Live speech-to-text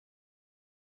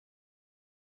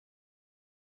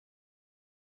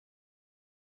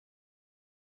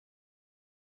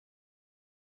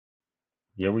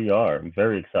Here we are. I'm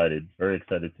very excited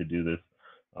to do this.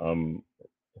 Um,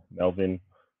 Melvin,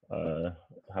 uh,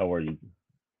 how are you?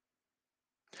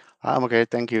 I'm okay,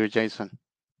 thank you, Jason.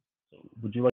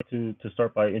 Would you like to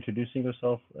start by introducing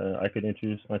yourself? I could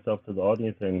introduce myself to the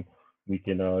audience and we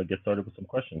can get started with some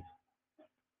questions.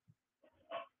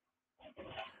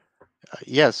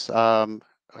 Yes,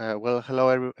 well,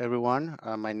 hello everyone.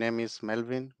 My name is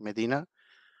Melvin Medina.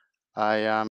 I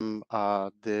am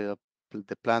the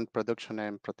Plant Production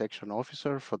and Protection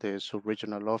Officer for the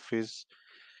Sub-Regional Office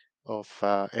of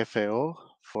FAO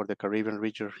for the Caribbean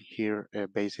region here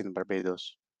based in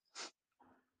Barbados.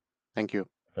 Thank you.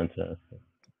 Fantastic.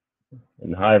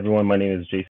 And hi, everyone. My name is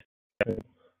Jason.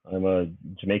 I'm a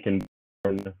Jamaican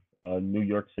born, New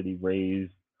York City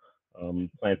raised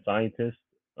plant scientist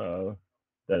uh,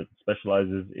 that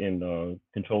specializes in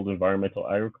controlled environmental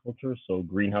agriculture, so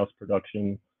greenhouse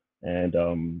production and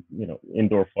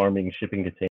indoor farming, shipping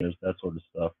containers, that sort of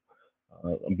stuff.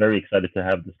 I'm very excited to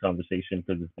have this conversation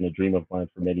because it's been a dream of mine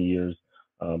for many years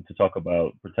to talk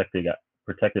about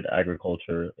protected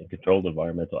agriculture and controlled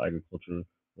environmental agriculture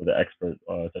with an expert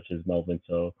such as Melvin.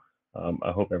 So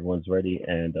I hope everyone's ready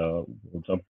and we'll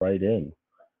jump right in.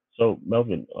 So,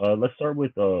 Melvin, let's start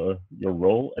with your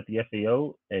role at the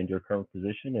FAO and your current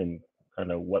position and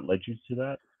kind of what led you to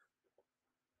that.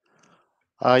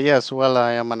 Yes, well,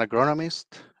 I am an agronomist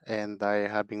and I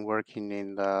have been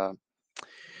working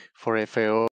for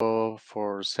FAO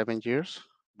for 7 years.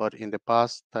 But in the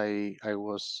past, I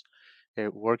was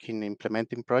working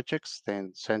implementing projects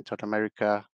in Central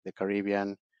America, the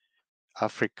Caribbean,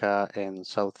 Africa, and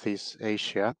Southeast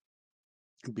Asia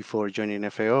before joining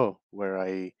FAO, where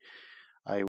I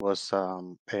was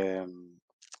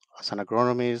as an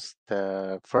agronomist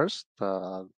first,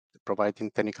 providing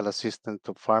technical assistance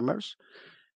to farmers,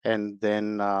 and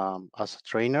then as a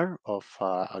trainer of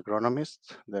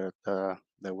agronomists that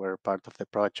were part of the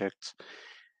project.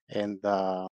 And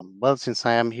well, since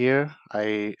I am here,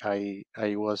 I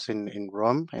was in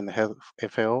Rome in the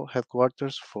FAO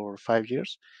headquarters for 5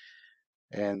 years,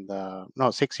 and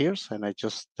no, 6 years, and I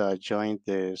just joined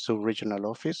the sub-regional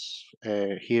office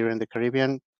here in the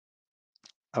Caribbean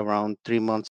around 3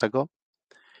 months ago.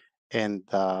 And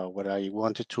what I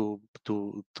wanted to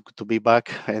be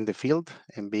back in the field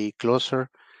and be closer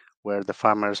where the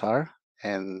farmers are,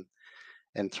 and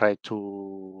try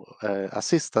to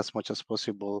assist as much as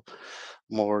possible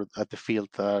more at the field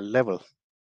level.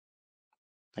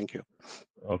 Thank you.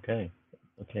 Okay.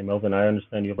 Okay, Melvin, I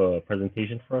understand you have a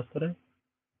presentation for us today.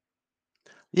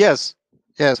 Yes,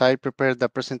 yes, I prepared the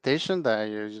presentation. That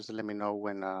you just let me know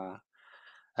when.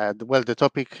 Well, the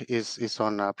topic is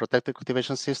on protected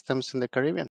cultivation systems in the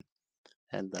Caribbean,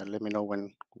 and let me know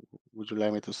when would you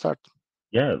like me to start.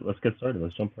 Yeah, let's get started.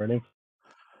 Let's jump right in.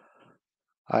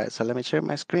 All right, so let me share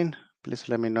my screen. Please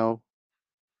let me know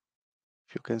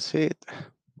if you can see it.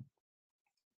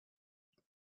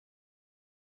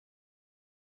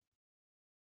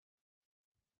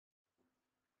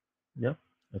 Yep,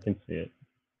 I can see it.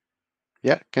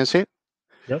 Yeah, can see it.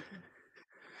 Yep.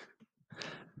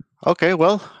 Okay,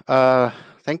 well,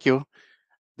 thank you.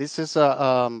 This is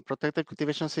protected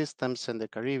cultivation systems in the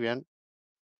Caribbean.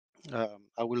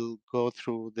 I will go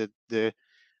through the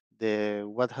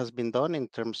what has been done in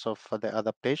terms of the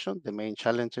adaptation, the main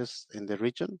challenges in the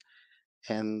region,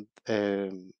 and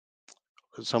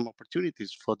some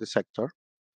opportunities for the sector.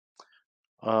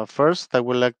 First, I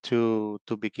would like to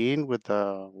begin with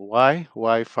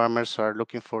why farmers are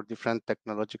looking for different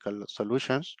technological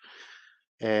solutions.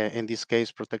 In this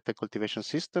case, protected cultivation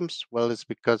systems. Well, it's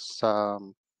because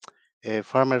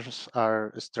farmers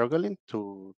are struggling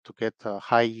to get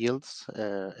high yields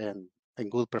and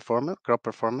good performance, crop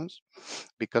performance,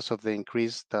 because of the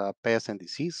increased pests and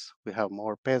disease. We have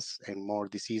more pests and more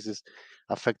diseases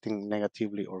affecting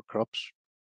negatively our crops,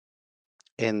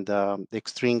 and the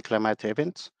extreme climate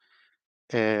events,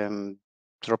 um,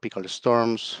 tropical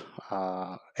storms,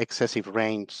 excessive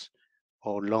rains,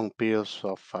 or long periods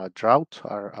of drought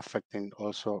are affecting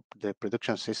also the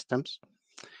production systems,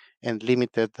 and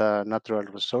limited natural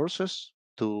resources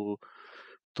to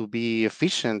be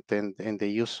efficient in the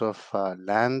use of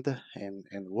land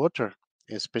and water,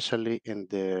 especially in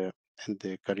the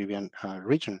Caribbean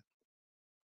region.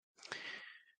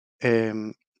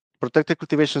 Um, Protected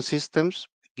cultivation systems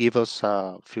give us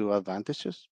a few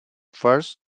advantages.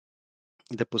 First,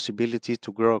 the possibility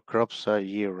to grow crops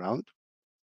year round.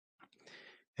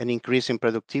 An increase in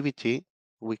productivity,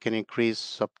 we can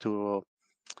increase up to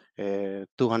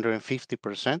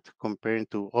 250% compared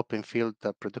to open field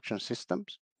production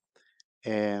systems.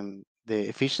 And the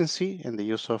efficiency and the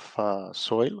use of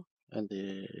soil and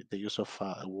the use of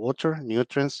water,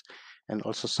 nutrients, and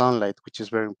also sunlight, which is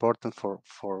very important for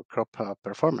crop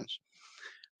performance.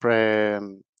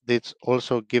 This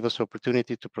also give us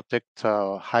opportunity to protect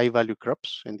high value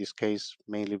crops, in this case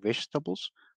mainly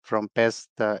vegetables, from pests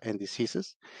and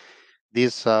diseases.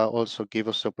 This also give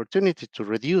us opportunity to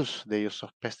reduce the use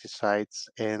of pesticides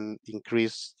and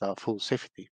increase food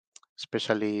safety,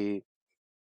 especially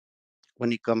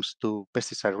when it comes to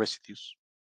pesticide residues.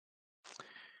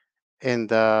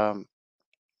 And a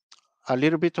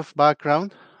little bit of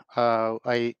background, uh,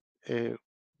 I uh,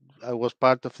 I was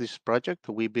part of this project.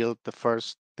 We built the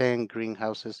first 10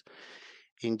 greenhouses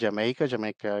in Jamaica.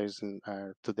 Jamaica is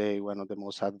today one of the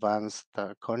most advanced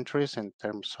countries in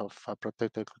terms of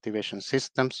protected cultivation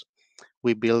systems.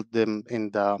 We built them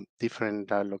in the different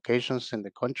locations in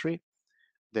the country.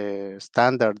 The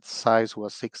standard size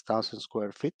was 6,000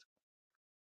 square feet.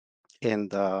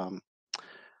 And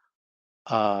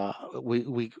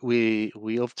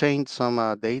we obtained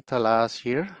some data last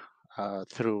year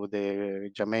through the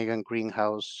Jamaican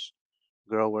Greenhouse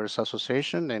Growers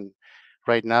Association, and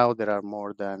right now there are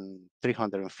more than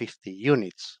 350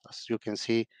 units. As you can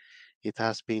see, it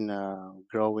has been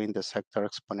growing the sector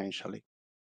exponentially.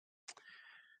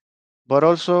 But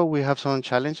also we have some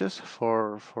challenges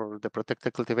for the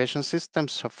protected cultivation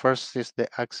systems. So first is the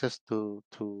access to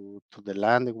the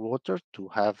land and water to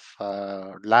have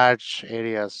large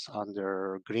areas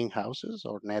under greenhouses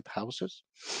or net houses.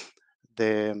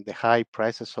 The high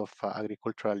prices of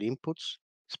agricultural inputs,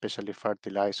 especially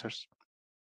fertilizers,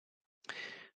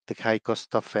 the high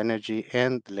cost of energy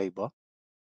and labor.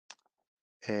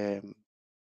 Um,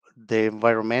 the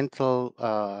environmental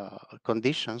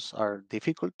conditions are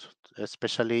difficult,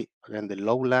 especially in the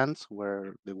lowlands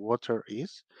where the water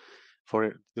is,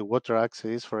 for the water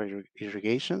access for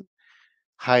irrigation,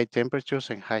 high temperatures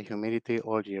and high humidity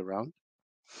all year round.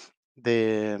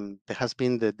 There has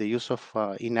been the use of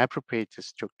inappropriate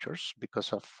structures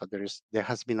because of there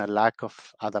has been a lack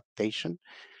of adaptation,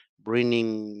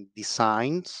 bringing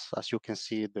designs, as you can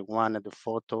see the one at the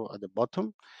photo at the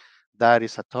bottom. That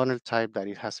is a tunnel type that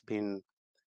it has been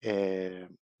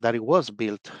that it was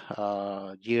built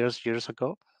years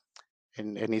ago,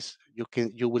 and is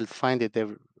you will find it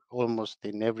almost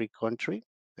in every country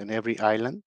and every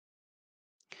island,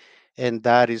 and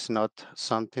that is not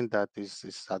something that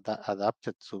is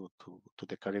adapted to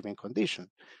the Caribbean condition.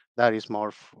 That is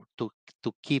more to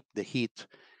keep the heat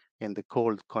in the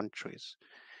cold countries.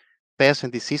 Pests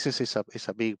and diseases is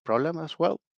a big problem as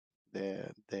well.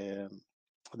 The the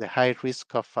the high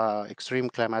risk of extreme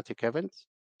climatic events,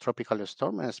 tropical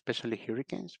storm, and especially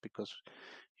hurricanes, because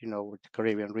the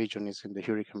Caribbean region is in the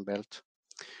hurricane belt.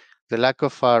 The lack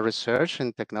of research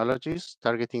and technologies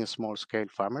targeting small-scale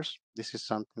farmers. This is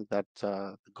something that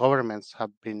the governments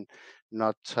have been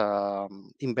not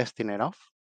investing enough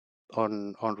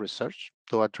on research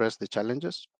to address the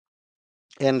challenges,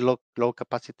 and low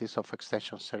capacities of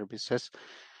extension services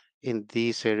in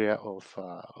this area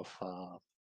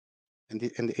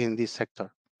in this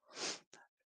sector.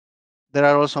 There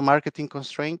are also marketing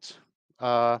constraints,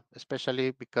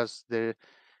 especially because the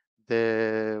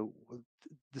the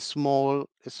small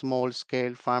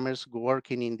scale farmers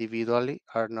working individually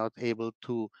are not able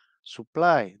to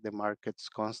supply the markets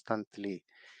constantly,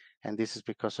 and this is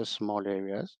because of small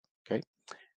areas. Okay,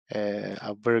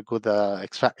 a very good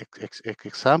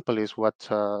example is what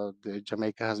the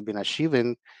Jamaica has been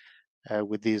achieving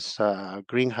with this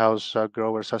greenhouse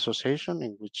growers association,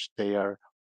 in which they are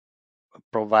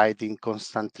providing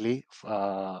constantly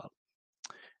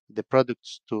the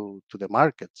products to the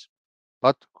markets,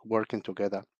 but working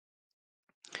together.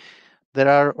 There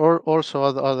are also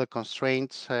other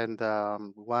constraints, and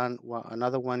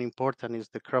another one important is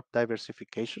the crop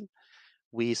diversification.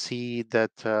 We see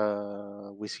that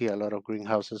we see a lot of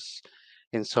greenhouses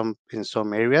in some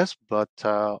areas, but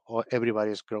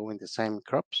everybody is growing the same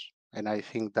crops, and I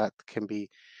think that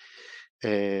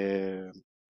uh,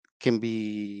 can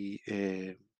be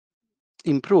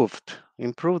improved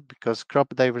because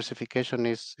crop diversification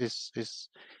is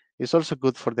also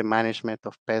good for the management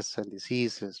of pests and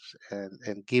diseases,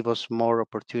 and give us more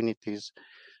opportunities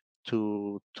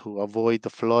to avoid the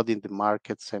flood in the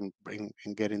markets and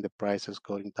getting the prices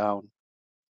going down.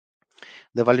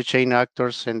 The value chain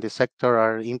actors in the sector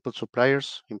are input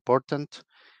suppliers, important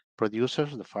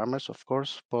producers, the farmers, of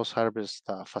course, post-harvest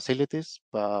facilities,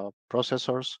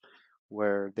 processors,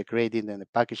 where the grading and the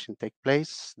packaging take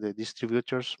place, the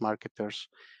distributors, marketers,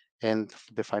 and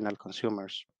the final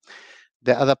consumers.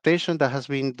 The adaptation that has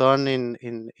been done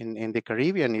in the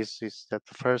Caribbean is that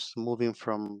first moving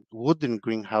from wooden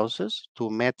greenhouses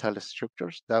to metal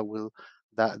structures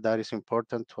that is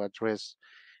important to address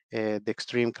the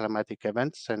extreme climatic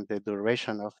events and the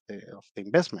duration of the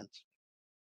investment.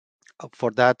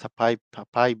 For that, a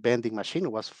pipe bending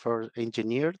machine was first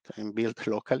engineered and built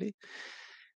locally.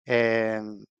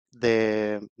 And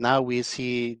now we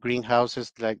see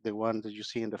greenhouses like the one that you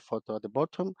see in the photo at the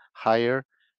bottom, higher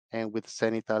and with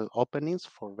zenithal openings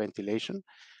for ventilation.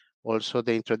 Also,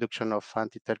 the introduction of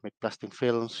anti-thermic plastic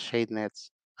films, shade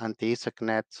nets, anti-insect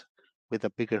nets with the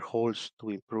bigger holes to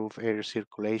improve air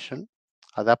circulation.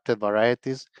 Adapted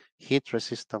varieties,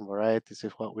 heat-resistant varieties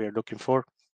is what we are looking for.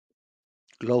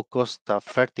 Low-cost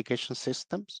fertigation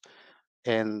systems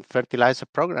and fertilizer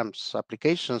programs,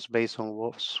 applications based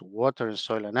on water and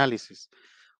soil analysis.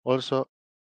 Also,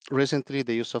 recently,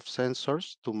 the use of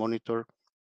sensors to monitor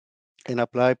and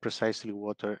apply precisely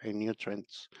water and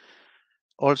nutrients.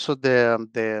 Also, the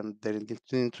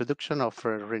introduction of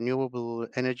renewable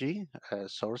energy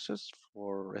sources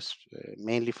for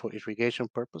mainly for irrigation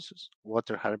purposes,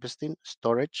 water harvesting,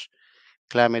 storage,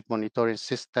 climate monitoring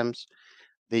systems,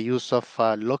 the use of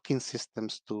locking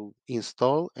systems to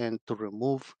install and to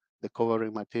remove the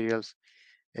covering materials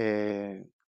uh,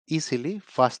 easily,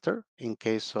 faster in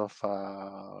case of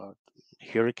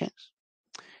hurricanes,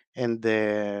 and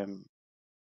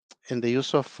the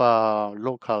use of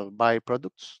local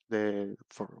byproducts.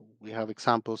 We have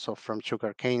examples of from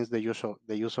sugar canes the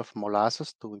use of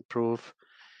molasses to improve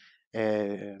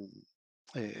um,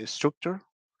 structure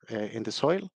in the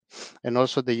soil, and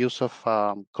also the use of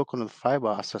coconut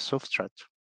fiber as a substrate.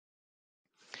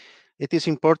 It is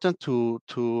important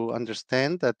to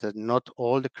understand that not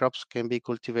all the crops can be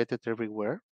cultivated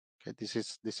everywhere. Okay, this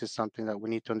is something that we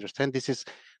need to understand. This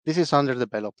is under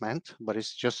development, but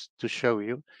it's just to show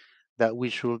you that we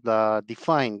should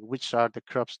define which are the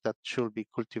crops that should be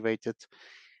cultivated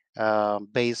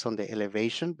based on the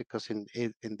elevation, because in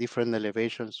different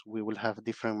elevations we will have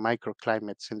different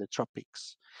microclimates in the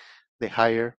tropics. The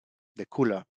higher, the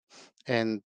cooler,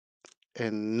 and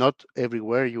not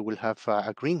everywhere you will have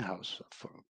a greenhouse.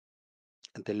 For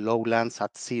the lowlands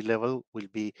at sea level will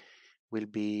be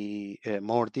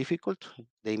more difficult.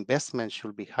 The investment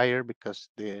should be higher because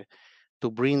to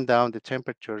bring down the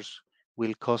temperatures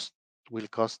will cost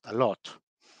a lot.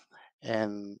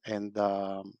 And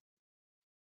uh,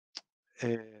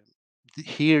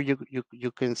 here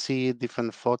you can see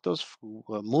different photos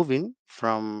moving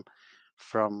from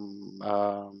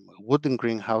wooden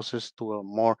greenhouses to a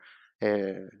more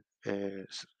uh, uh,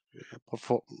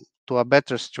 for, to a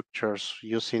better structures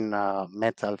using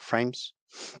metal frames,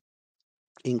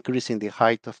 increasing the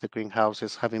height of the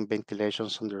greenhouses, having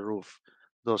ventilations on the roof.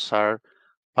 Those are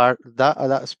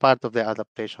that's part of the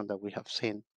adaptation that we have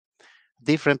seen.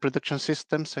 Different production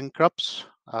systems and crops.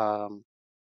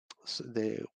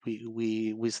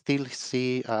 We still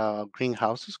see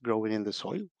greenhouses growing in the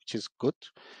soil, which is good.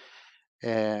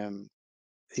 Um,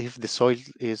 if the soil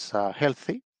is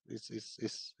healthy,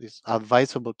 it's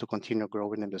advisable to continue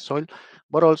growing in the soil,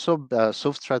 but also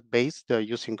substrate based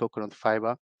using coconut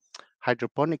fiber,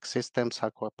 hydroponic systems,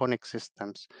 aquaponic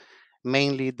systems.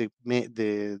 Mainly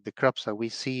the crops that we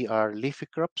see are leafy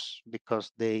crops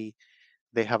because they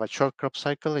have a short crop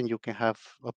cycle and you can have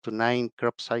up to 9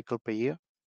 crop cycle per year.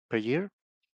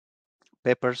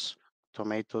 Peppers,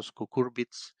 tomatoes,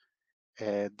 cucurbits,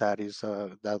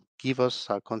 that give us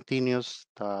a continuous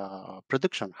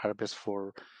production harvest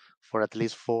for at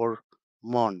least 4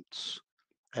 months.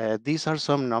 These are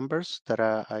some numbers that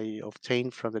I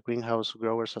obtained from the Greenhouse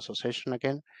Growers Association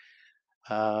again.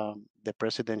 The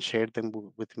president shared them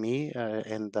with me,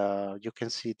 and you can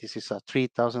see this is a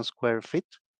 3,000 square feet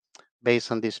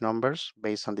based on these numbers,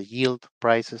 based on the yield,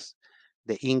 prices,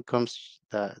 the incomes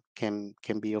that can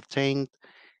be obtained,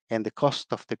 and the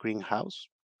cost of the greenhouse,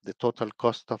 the total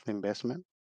cost of the investment.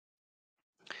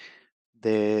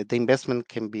 The investment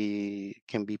can be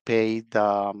paid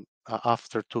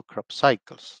after 2 crop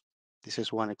cycles. This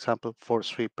is one example for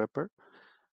sweet pepper.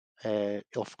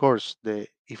 Of course,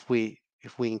 if we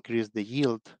increase the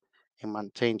yield and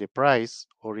maintain the price,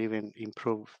 or even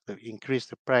increase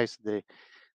the price, the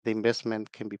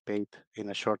investment can be paid in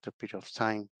a shorter period of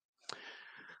time.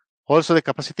 Also, the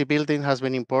capacity building has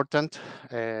been important.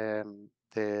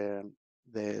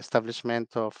 The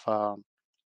establishment of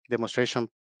demonstration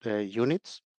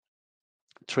units,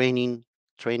 training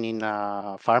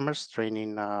farmers,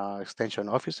 training extension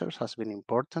officers has been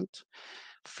important.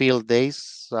 Field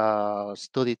days,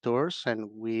 study tours, and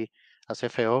we, as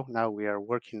FAO, now we are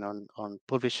working on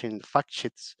publishing fact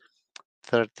sheets,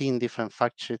 13 different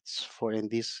fact sheets for in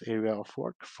this area of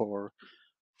work for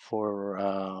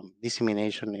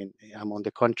dissemination among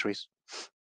the countries.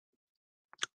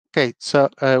 Okay, so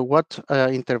what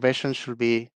intervention should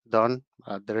be done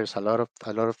There is a lot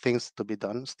of things to be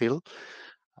done still.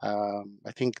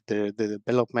 I think the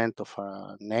development of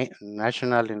a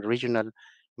national and regional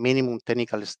minimum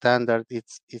technical standard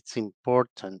it's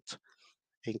important,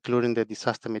 including the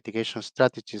disaster mitigation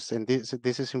strategies. And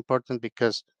this is important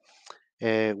because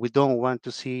we don't want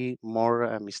to see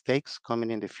more mistakes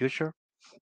coming in the future.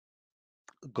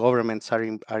 Governments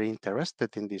are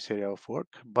interested in this area of work,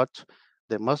 but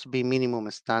there must be minimum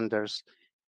standards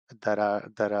that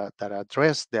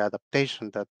address the adaptation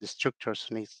that the structures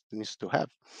needs to have.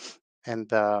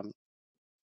 And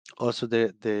also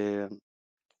the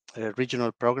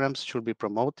regional programs should be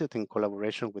promoted in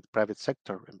collaboration with private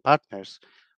sector and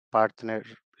partner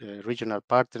regional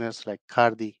partners like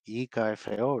CARDI, ICA,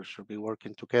 FAO should be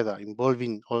working together,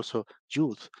 involving also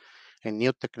youth and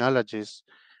new technologies,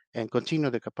 and continue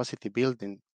the capacity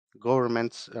building.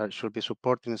 Governments should be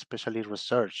supporting especially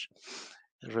research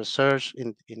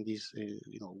in this.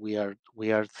 We are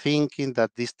thinking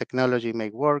that this technology may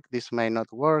work, this may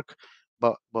not work,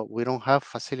 but we don't have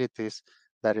facilities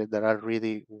that are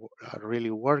really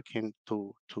working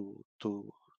to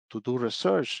do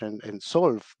research and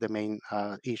solve the main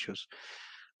issues.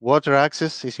 Water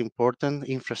access is important.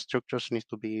 Infrastructures need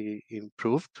to be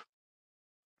improved.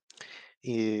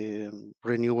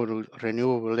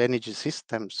 Renewable energy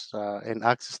systems and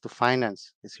access to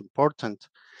finance is important.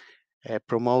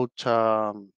 Promote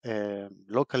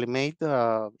locally made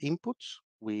inputs.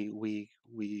 I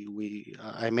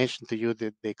mentioned to you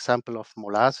the example of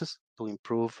molasses to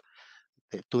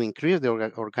increase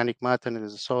the organic matter in the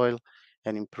soil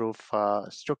and improve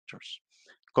structures.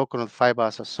 Coconut fiber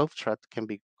as a substrate can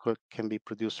be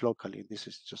produced locally. This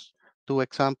is just two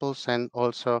examples, and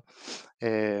also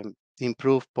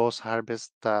improve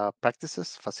post-harvest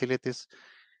practices, facilities,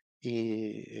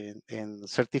 and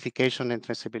certification and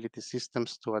traceability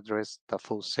systems to address the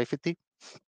food safety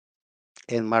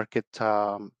and market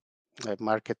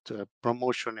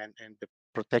promotion and the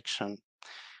protection.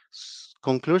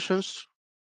 Conclusions: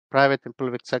 private and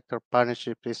public sector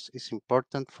partnership is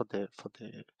important for the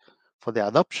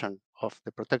adoption of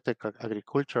the protected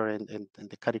agriculture in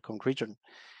the CARICOM region.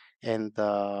 And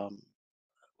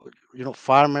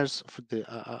farmers,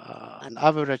 an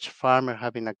average farmer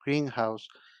having a greenhouse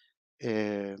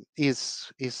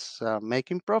is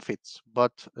making profits,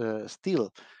 but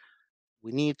still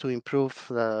we need to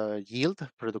improve yield,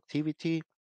 productivity.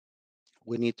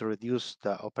 We need to reduce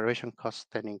the operation cost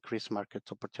and increase market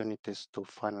opportunities to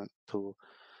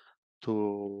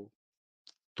to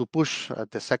push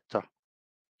the sector.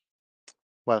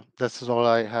 Well, this is all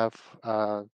I have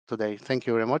today. Thank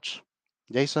you very much,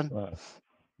 Jason. Uh,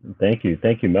 Thank you,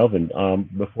 Melvin.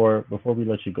 Before we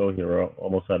let you go here, we're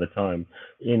almost out of time.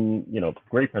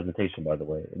 Great presentation, by the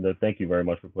way. Thank you very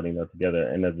much for putting that together.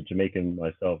 And as a Jamaican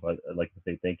myself, I'd like to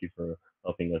say thank you for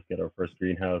helping us get our first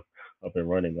greenhouse up and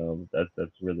running.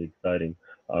 That's really exciting.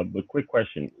 But quick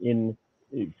question: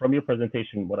 from your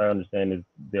presentation, what I understand is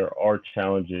there are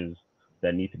challenges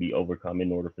that need to be overcome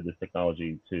in order for this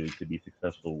technology to be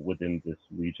successful within this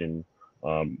region,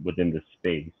 within this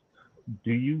space.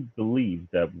 Do you believe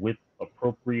that with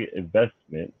appropriate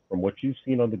investment, from what you've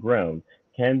seen on the ground,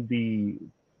 can the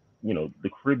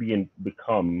Caribbean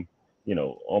become,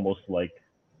 almost like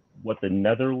what the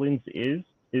Netherlands is?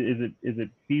 Is it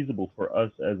feasible for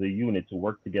us as a unit to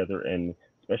work together and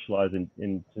specialize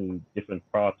into different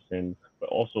crops and but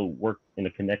also work in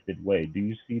a connected way? Do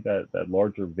you see that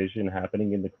larger vision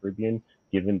happening in the Caribbean,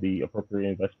 given the appropriate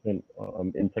investment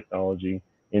in technology,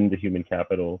 in the human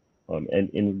capital, and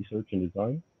in research and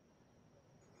design?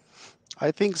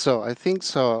 I think so.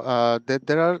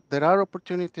 There are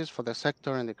opportunities for the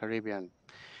sector in the Caribbean,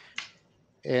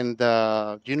 and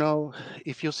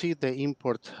if you see the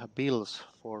import bills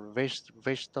for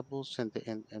vegetables and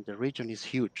the region is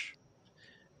huge,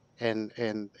 and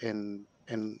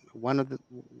one of the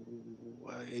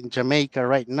in Jamaica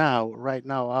right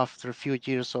now after a few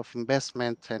years of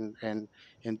investment and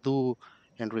do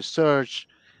and research,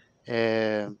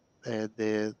 the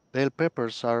bell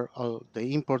peppers the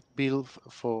import bill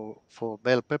for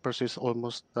bell peppers is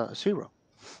almost zero,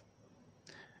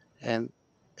 and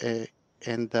uh,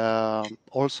 and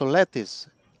also lettuce.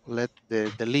 The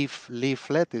leaf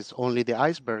lettuce, only the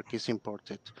iceberg is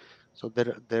imported. So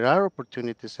there are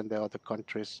opportunities in the other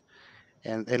countries,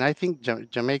 and I think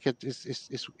Jamaica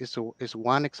is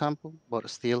one example, but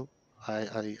still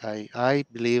I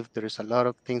believe there is a lot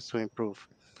of things to improve.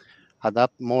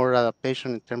 More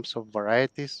adaptation in terms of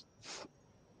varieties,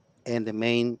 and the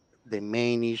main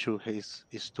issue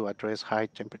is to address high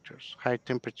temperatures. High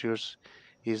temperatures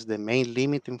is the main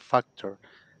limiting factor.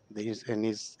 Is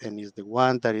the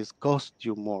one that is cost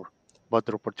you more. But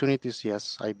the opportunities,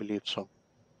 yes, I believe so.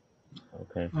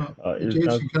 Okay. Is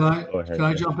Jason, Go ahead. can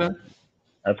I Yeah. jump in?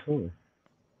 Absolutely.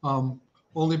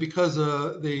 Only because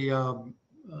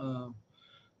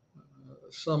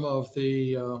some of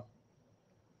the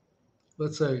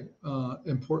let's say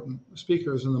important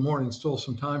speakers in the morning stole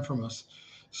some time from us.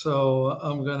 So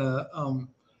I'm gonna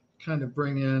kind of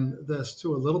bring in this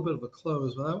to a little bit of a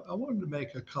close, but I wanted to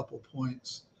make a couple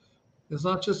points. It's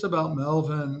not just about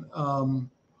Melvin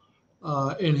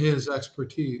in his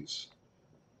expertise.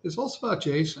 It's also about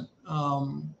Jason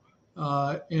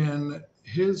in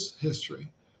his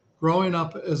history, growing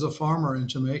up as a farmer in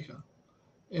Jamaica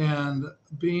and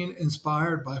being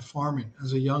inspired by farming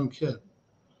as a young kid,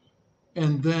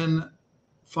 and then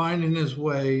finding his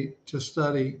way to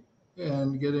study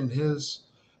and getting his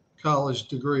college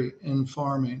degree in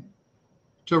farming,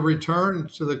 to return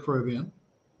to the Caribbean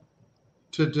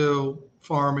to do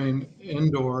farming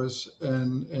indoors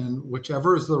and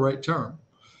whichever is the right term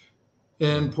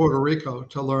in Puerto Rico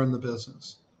to learn the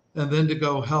business, and then to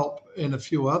go help in a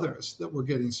few others that were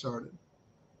getting started.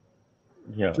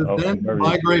 Yeah. To then I'm very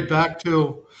migrate back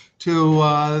to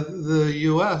the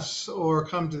U.S. or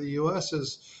come to the U.S.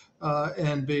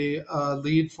 And be a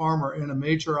lead farmer in a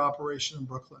major operation in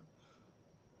Brooklyn.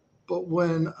 But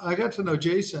when I got to know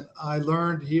Jason, I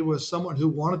learned he was someone who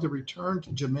wanted to return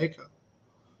to Jamaica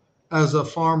as a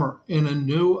farmer in a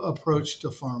new approach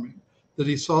to farming that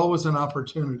he saw was an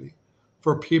opportunity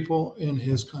for people in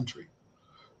his country,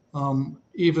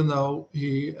 even though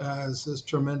he has this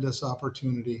tremendous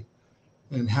opportunity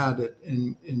and had it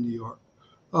in New York.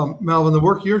 Melvin, the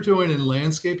work you're doing in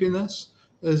landscaping this,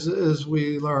 as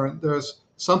we learn, there's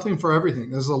something for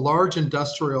everything. There's the large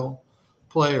industrial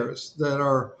players that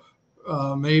are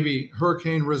maybe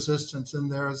hurricane resistant, and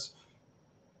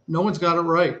no one's got it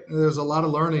right. There's a lot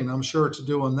of learning, I'm sure, to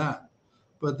do on that.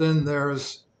 But then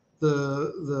there's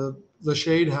the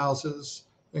shade houses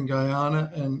in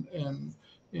Guyana and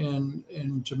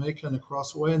in Jamaica and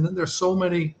across the way. And then there's so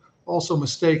many also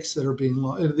mistakes that are being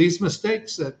learned. These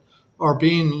mistakes that are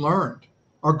being learned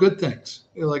are good things.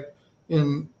 Like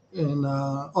in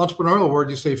entrepreneurial word,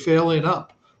 you say failing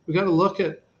up. We got to look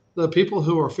at the people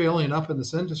who are failing up in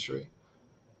this industry.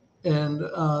 And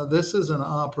this is an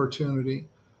opportunity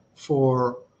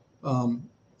for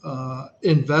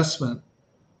investment,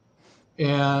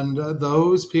 and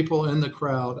those people in the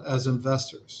crowd as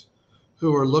investors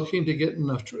who are looking to get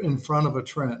in front of a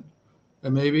trend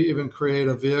and maybe even create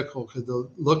a vehicle could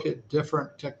look at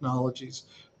different technologies,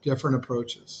 different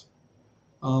approaches.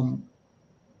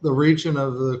 The region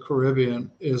of the Caribbean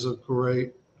is a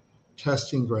great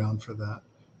testing ground for that.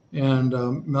 And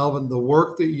Melvin, the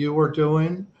work that you are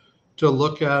doing to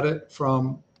look at it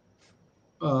from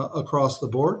across the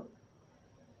board,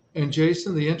 and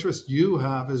Jason, the interest you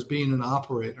have as being an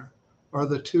operator are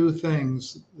the two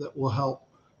things that will help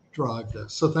drive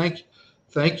this. So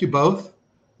thank you both.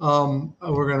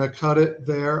 We're going to cut it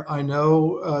there. I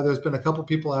know there's been a couple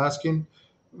people asking,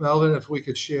 Melvin, if we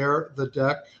could share the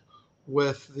deck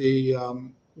with the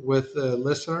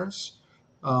listeners.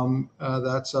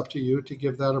 That's up to you to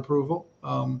give that approval.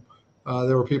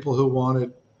 There were people who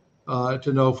wanted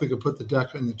to know if we could put the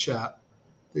deck in the chat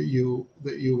that you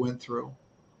went through.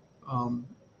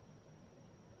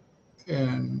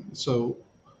 And so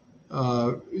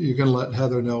you can let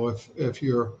Heather know if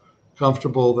you're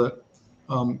comfortable that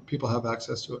people have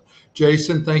access to it.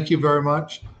 Jason, thank you very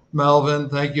much. Melvin,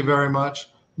 thank you very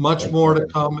much. Much more to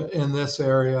come in this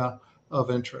area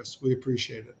of interest. We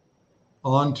appreciate it.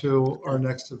 On to our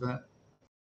next event.